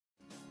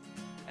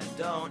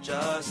Don't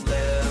just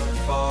live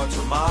for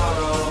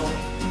tomorrow,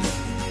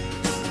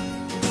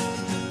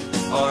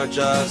 or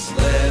just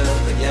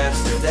live in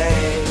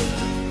yesterday.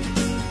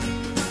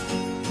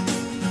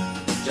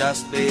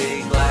 Just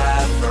be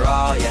glad for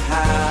all you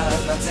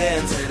have that's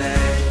in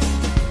today.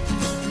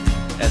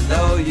 And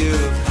though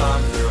you've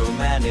come through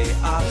many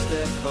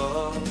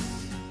obstacles.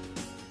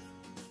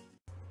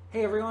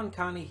 Hey everyone,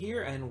 Connie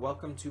here, and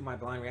welcome to my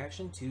blind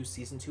reaction to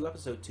Season 2,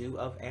 Episode 2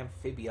 of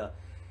Amphibia.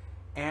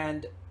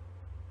 And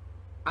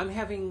I'm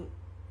having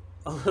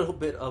a little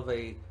bit of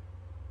a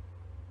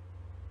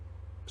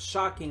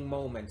shocking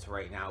moment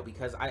right now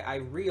because I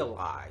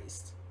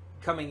realized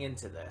coming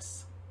into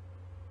this,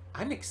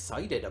 I'm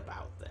excited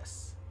about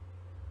this.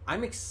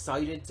 I'm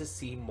excited to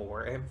see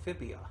more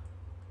Amphibia.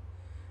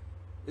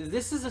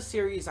 This is a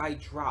series I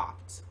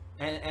dropped,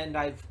 and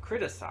I've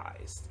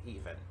criticized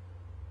even.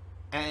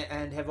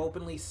 And have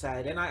openly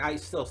said, and I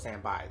still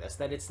stand by this,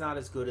 that it's not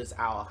as good as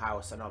Owl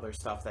House and other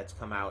stuff that's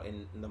come out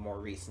in the more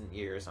recent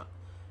years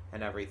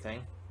and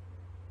everything.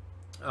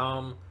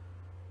 But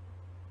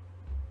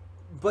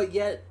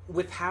yet,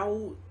 with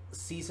how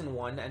Season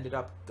 1 ended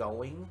up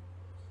going,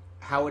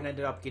 how it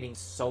ended up getting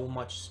so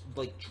much,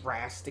 like,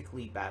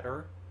 drastically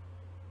better,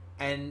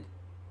 and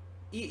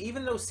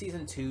even though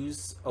Season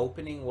 2's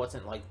opening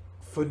wasn't, like,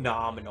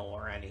 phenomenal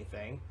or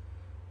anything,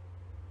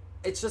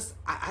 it's just,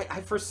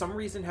 I for some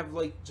reason have,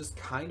 like, just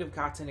kind of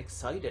gotten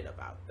excited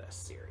about this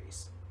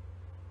series.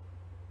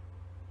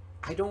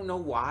 I don't know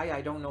why,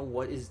 I don't know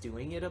what is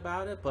doing it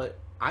about it, but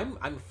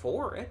I'm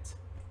for it.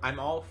 I'm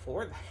all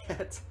for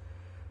that.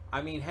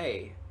 I mean,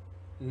 hey,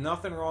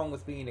 nothing wrong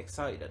with being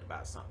excited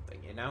about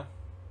something, you know?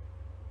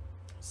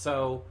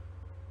 So,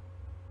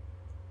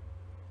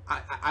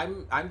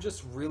 I'm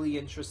just really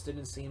interested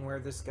in seeing where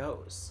this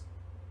goes.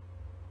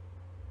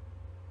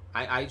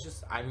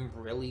 I'm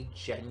really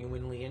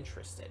genuinely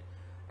interested.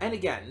 And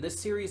again, this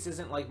series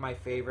isn't like my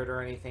favorite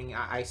or anything.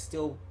 I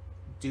still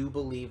do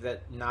believe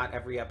that not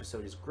every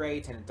episode is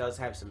great, and it does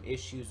have some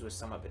issues with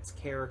some of its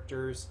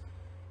characters.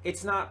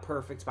 It's not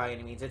perfect by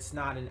any means. It's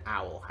not an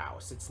Owl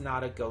House. It's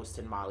not a Ghost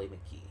and Molly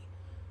McGee.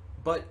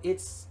 But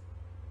it's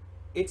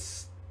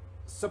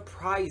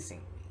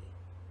surprising me.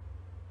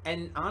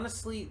 And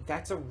honestly,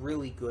 that's a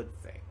really good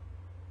thing.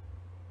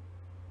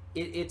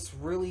 It's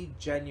really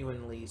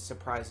genuinely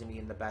surprising me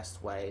in the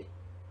best way,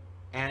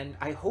 and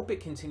I hope it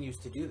continues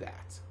to do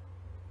that.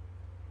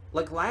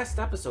 Like last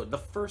episode, the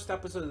first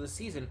episode of the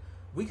season,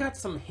 we got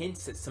some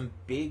hints at some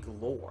big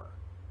lore.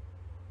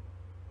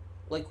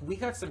 Like, we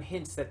got some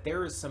hints that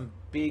there is some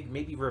big,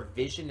 maybe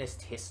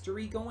revisionist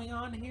history going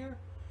on here.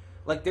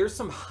 Like, there's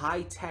some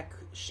high-tech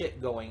shit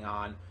going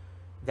on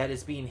that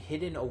is being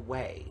hidden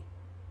away.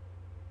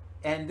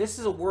 And this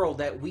is a world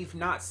that we've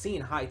not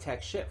seen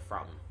high-tech shit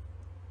from.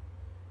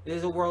 It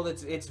is a world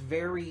it's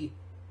very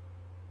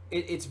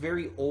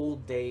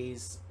old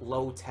days,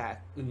 low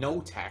tech,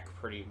 no tech,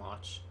 pretty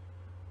much.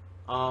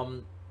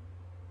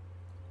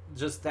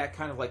 Just that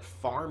kind of like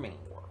farming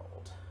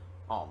world,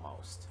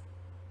 almost.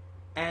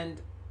 And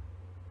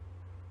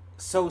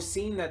so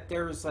seeing that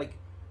there's like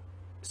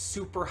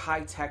super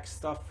high tech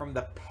stuff from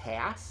the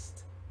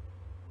past,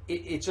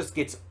 it just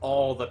gets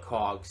all the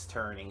cogs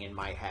turning in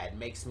my head.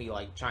 Makes me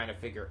like trying to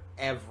figure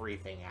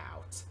everything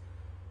out.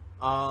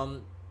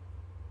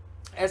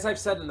 As I've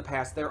said in the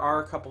past, there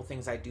are a couple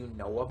things I do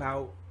know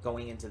about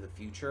going into the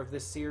future of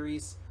this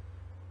series.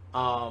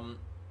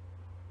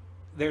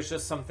 There's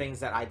just some things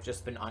that I've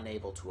just been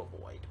unable to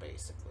avoid,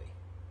 basically.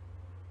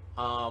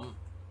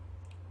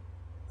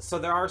 So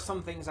there are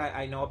some things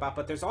I know about,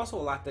 but there's also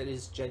a lot that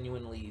is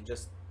genuinely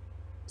just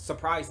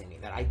surprising me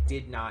that I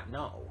did not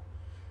know.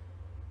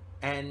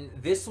 And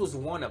this was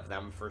one of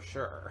them for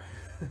sure.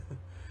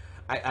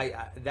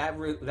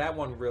 That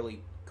one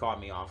really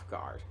caught me off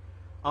guard.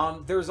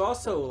 There's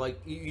also,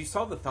 like, you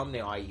saw the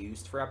thumbnail I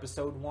used for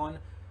episode 1.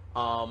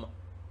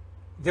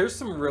 There's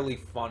some really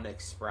fun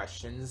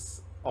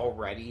expressions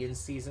already in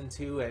season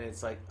 2, and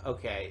it's like,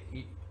 okay,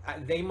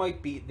 they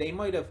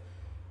might have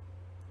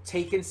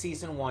taken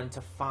season 1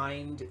 to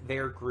find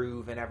their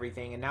groove and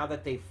everything, and now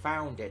that they've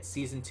found it,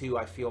 season 2,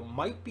 I feel,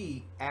 might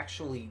be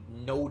actually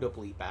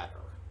notably better.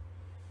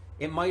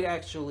 It might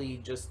actually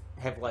just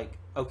have, like,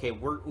 okay,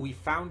 we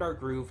found our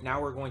groove,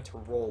 now we're going to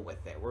roll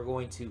with it. We're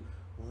going to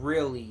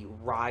really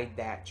ride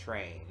that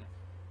train.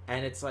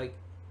 And it's like,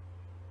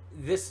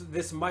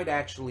 this might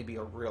actually be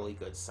a really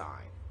good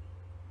sign.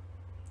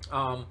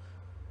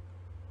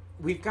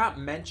 We've got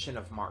mention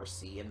of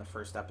Marcy in the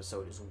first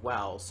episode as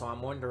well, so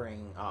I'm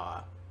wondering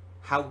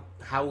how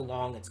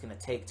long it's going to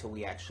take till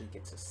we actually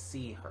get to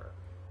see her.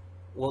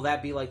 Will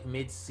that be like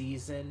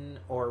mid-season,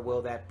 or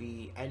will that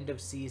be end of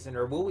season,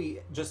 or will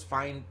we just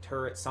find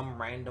her at some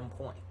random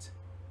point?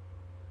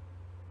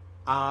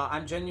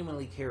 I'm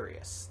genuinely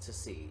curious to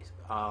see.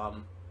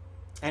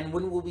 And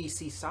when will we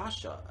see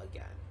Sasha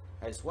again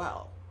as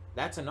well?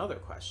 That's another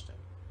question.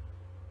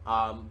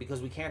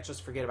 Because we can't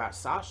just forget about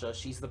Sasha.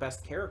 She's the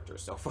best character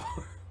so far.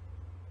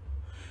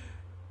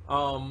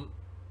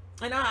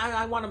 And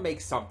I want to make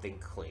something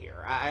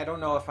clear. I don't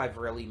know if I've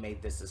really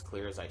made this as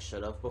clear as I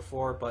should have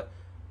before, but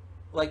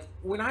like,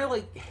 when I,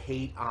 like,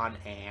 hate on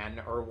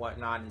Anne or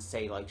whatnot and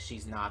say, like,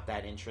 she's not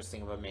that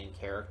interesting of a main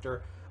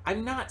character,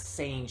 I'm not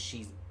saying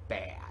she's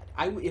bad.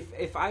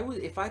 If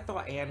I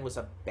thought Anne was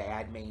a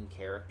bad main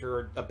character,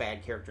 or a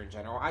bad character in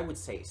general, I would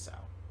say so.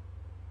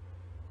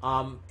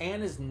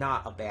 Anne is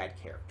not a bad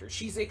character.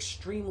 She's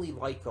extremely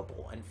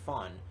likable and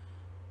fun,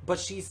 but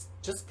she's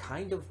just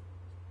kind of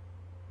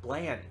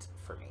bland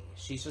for me.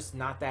 She's just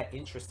not that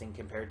interesting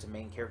compared to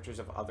main characters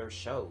of other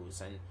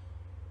shows, and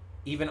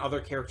even other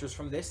characters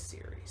from this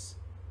series.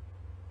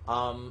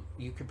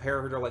 You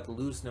compare her to, like,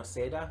 Luz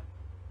Noceda,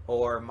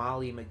 or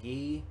Molly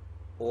McGee,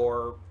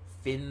 or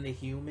Finn the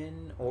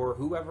Human, or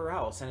whoever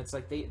else, and it's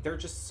like they're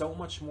just so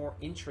much more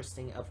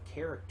interesting of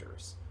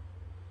characters.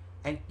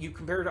 And you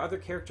compare her to other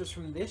characters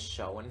from this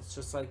show, and it's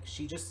just like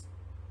she's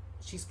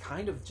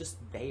kind of just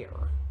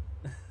there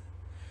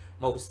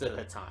most of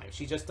the time.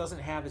 She just doesn't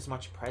have as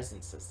much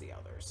presence as the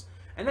others.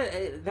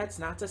 And that's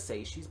not to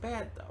say she's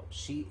bad, though.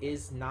 She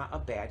is not a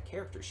bad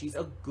character. She's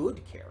a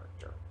good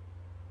character,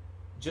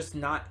 just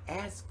not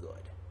as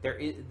good.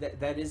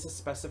 That is a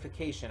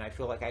specification I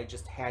feel like I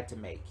just had to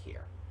make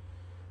here.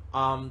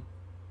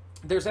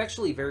 There's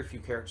actually very few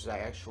characters I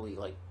actually,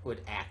 like,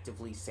 would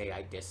actively say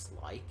I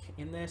dislike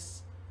in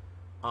this.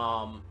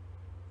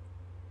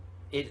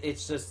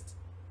 It's just,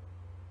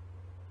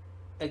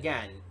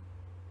 again,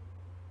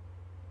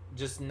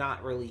 just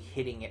not really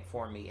hitting it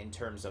for me in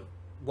terms of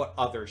what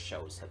other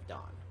shows have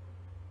done.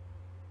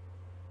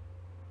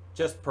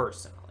 Just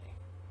personally.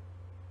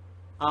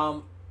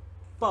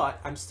 But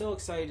I'm still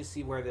excited to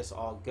see where this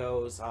all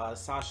goes.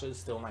 Sasha is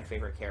still my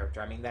favorite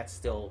character. I mean, that's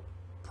still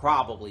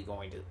probably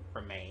going to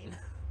remain.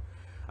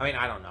 I mean,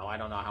 I don't know. I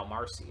don't know how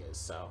Marcy is,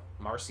 so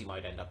Marcy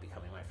might end up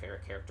becoming my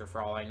favorite character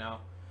for all I know.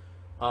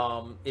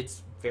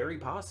 It's very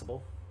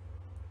possible.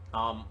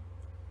 I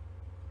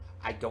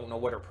don't know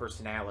what her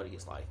personality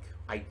is like.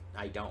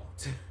 I don't.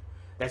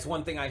 That's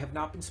one thing I have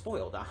not been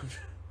spoiled on.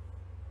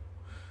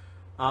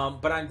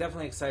 But I'm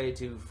definitely excited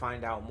to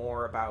find out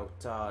more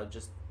about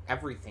just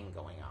everything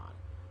going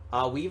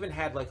on. We even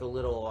had, like, a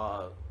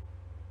little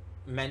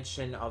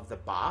mention of the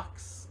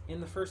box in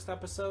the first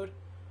episode.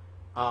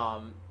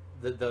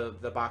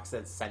 The box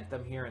that sent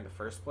them here in the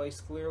first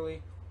place,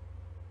 clearly.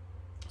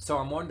 So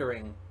I'm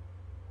wondering,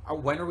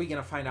 when are we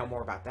going to find out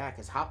more about that?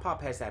 Because Hot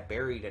Pop has that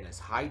buried and is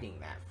hiding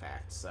that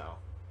fact, so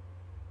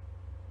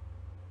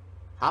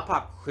Hot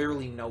Pop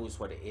clearly knows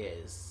what it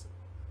is.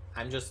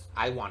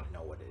 I want to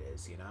know what it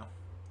is, you know?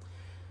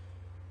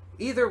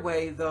 Either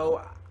way,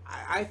 though,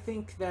 I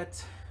think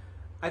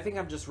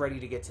I'm just ready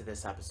to get to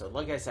this episode.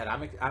 Like I said,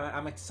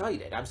 I'm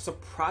excited. I'm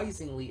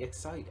surprisingly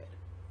excited.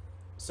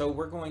 So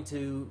we're going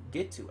to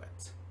get to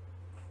it.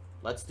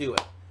 Let's do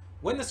it.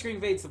 When the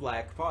screen fades to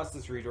black, pause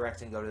this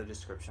redirect and go to the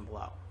description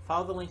below.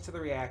 Follow the link to the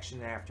reaction,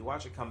 and after you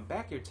watch it, come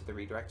back here to the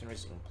redirect and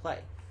resume play.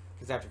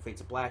 Because after it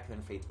fades to black and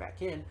then fades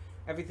back in,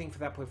 everything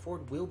from that point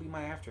forward will be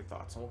my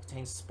afterthoughts and will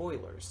contain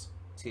spoilers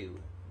to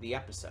the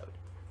episode.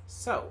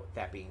 So,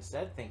 that being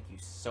said, thank you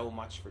so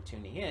much for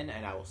tuning in,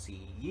 and I will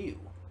see you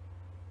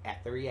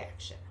at the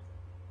reaction.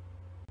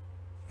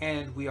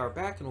 And we are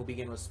back, and we'll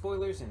begin with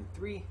spoilers in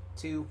 3,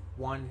 2,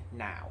 1,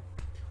 now.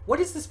 What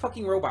is this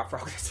fucking robot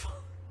frog that's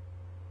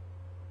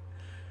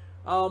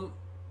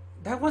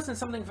that wasn't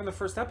something from the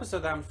first episode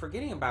that I'm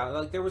forgetting about.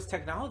 Like, there was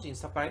technology and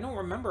stuff, but I don't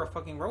remember a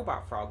fucking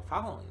robot frog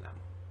following them.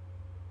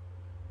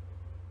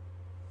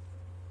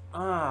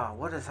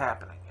 What is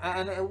happening?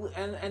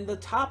 And the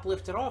top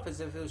lifted off as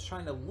if it was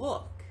trying to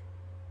look.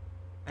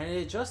 And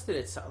it adjusted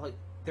itself. Like,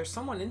 there's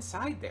someone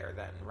inside there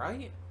then,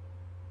 right?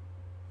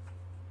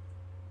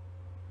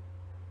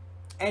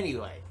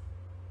 Anyway.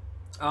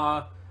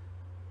 I'm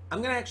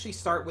going to actually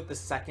start with the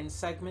second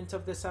segment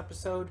of this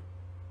episode.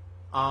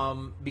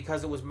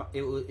 Because it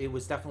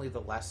was definitely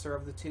the lesser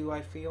of the two,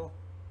 I feel.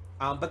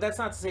 But that's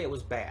not to say it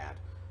was bad.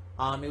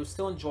 It was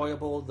still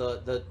enjoyable.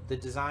 The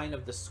design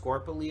of the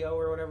Scorpio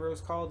or whatever it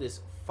was called is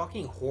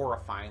fucking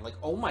horrifying. Like,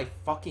 oh my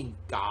fucking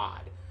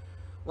god.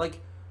 Like,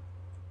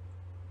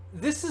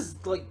 this is,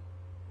 like,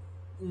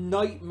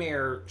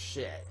 nightmare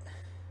shit.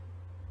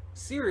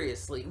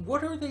 Seriously,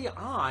 what are they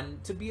on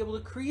to be able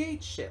to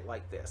create shit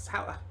like this?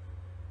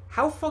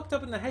 How fucked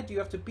up in the head do you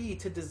have to be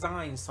to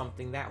design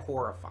something that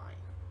horrifying?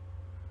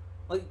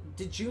 Like,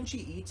 did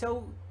Junji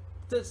Ito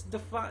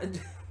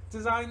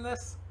design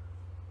this?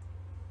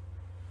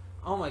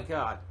 Oh my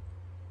god.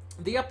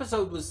 The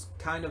episode was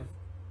kind of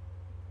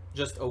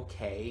just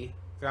okay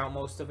throughout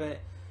most of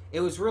it. It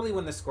was really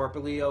when the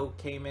Scorpio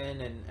came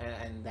in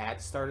and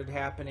that started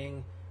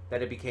happening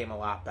that it became a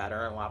lot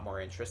better and a lot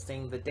more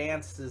interesting. The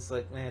dance is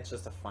like, it's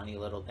just a funny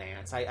little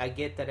dance. I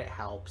get that it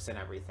helps and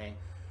everything.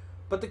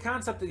 But the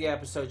concept of the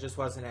episode just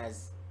wasn't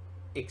as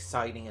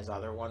exciting as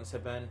other ones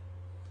have been.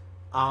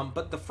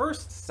 But the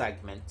first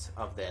segment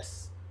of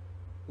this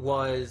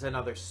was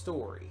another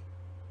story.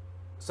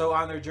 So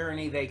on their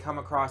journey, they come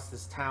across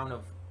this town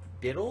of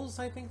Biddles,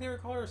 I think they were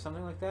called, or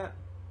something like that.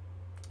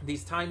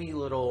 These tiny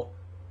little,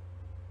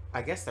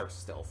 I guess they're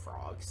still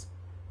frogs,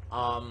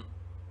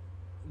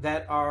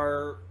 that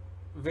are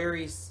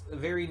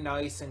very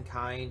nice and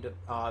kind,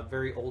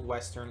 very old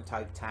Western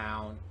type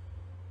town.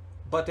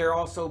 But they're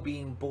also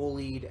being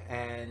bullied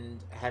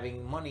and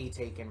having money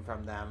taken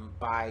from them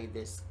by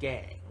this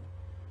gang.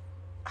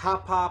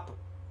 Hop Pop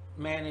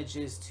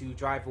manages to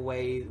drive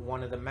away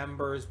one of the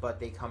members, but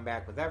they come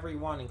back with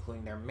everyone,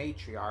 including their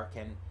matriarch,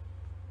 and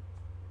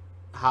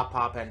Hop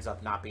Pop ends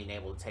up not being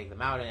able to take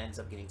them out and ends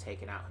up getting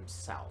taken out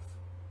himself.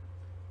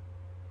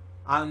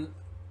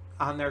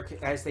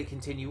 As they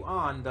continue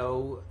on,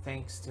 though,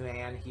 thanks to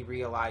Anne, he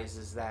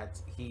realizes that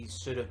he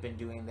should have been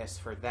doing this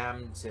for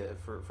them,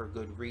 for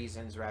good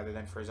reasons, rather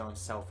than for his own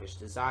selfish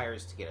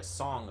desires to get a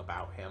song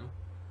about him.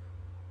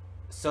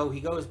 So he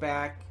goes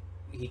back,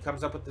 he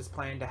comes up with this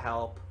plan to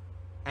help,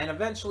 and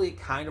eventually it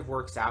kind of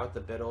works out.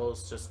 The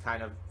Biddles just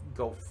kind of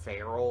go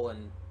feral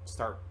and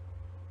start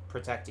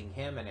protecting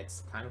him, and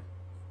it's kind of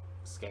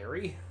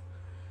scary.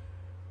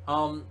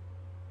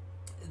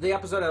 The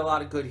episode had a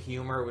lot of good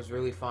humor. It was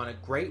really fun. A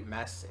great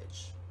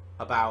message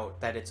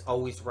about that it's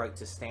always right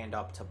to stand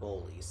up to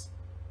bullies,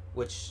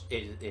 which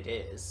it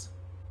is.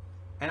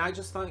 And I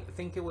just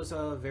think it was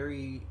a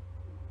very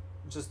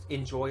just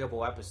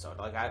enjoyable episode.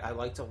 Like, I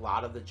liked a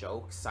lot of the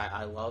jokes.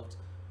 I loved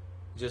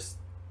just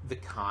the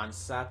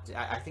concept.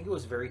 I think it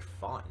was very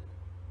fun.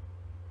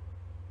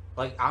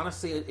 Like,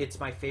 honestly, it's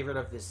my favorite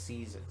of this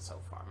season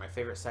so far. My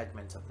favorite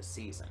segment of the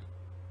season.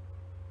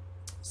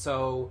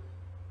 So,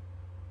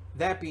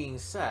 that being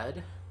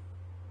said,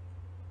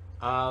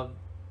 yeah,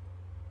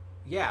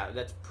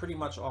 that's pretty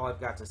much all I've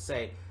got to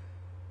say.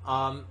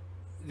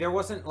 There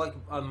wasn't, like,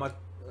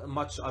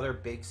 much other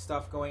big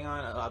stuff going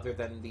on other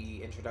than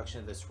the introduction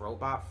of this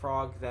robot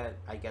frog that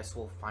I guess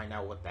we'll find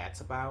out what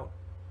that's about.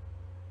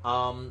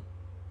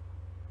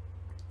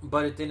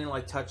 But it didn't,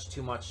 like, touch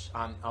too much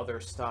on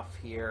other stuff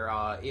here.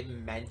 It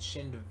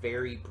mentioned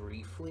very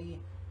briefly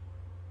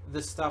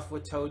the stuff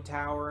with Toad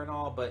Tower and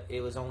all, but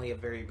it was only a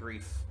very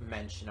brief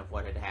mention of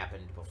what had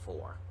happened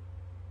before.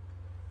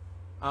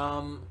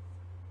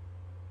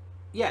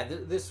 Yeah,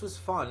 this was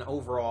fun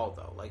overall,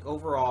 though. Like,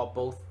 overall,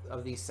 both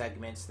of these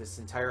segments, this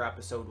entire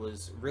episode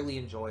was really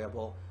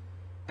enjoyable.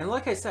 And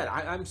like I said,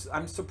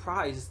 I'm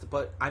surprised,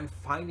 but I'm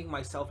finding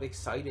myself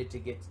excited to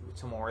get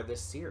to more of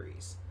this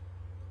series.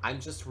 I'm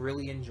just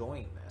really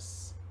enjoying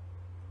this.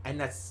 And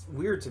that's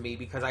weird to me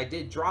because I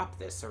did drop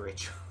this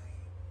originally.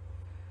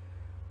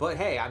 But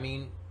hey, I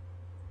mean,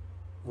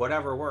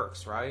 whatever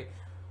works, right?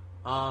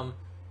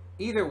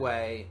 Either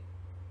way,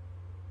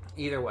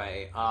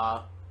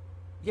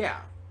 yeah.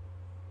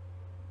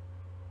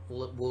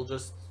 We'll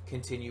just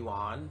continue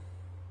on,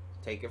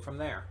 take it from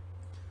there.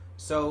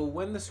 So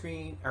when the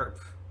screen,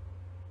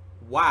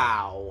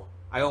 wow,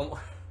 I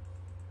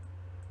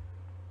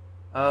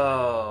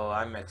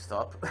mixed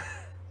up.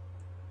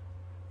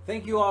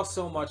 Thank you all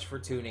so much for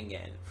tuning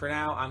in. For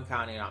now, I'm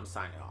Connie and I'm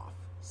signing off.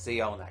 See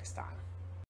y'all next time.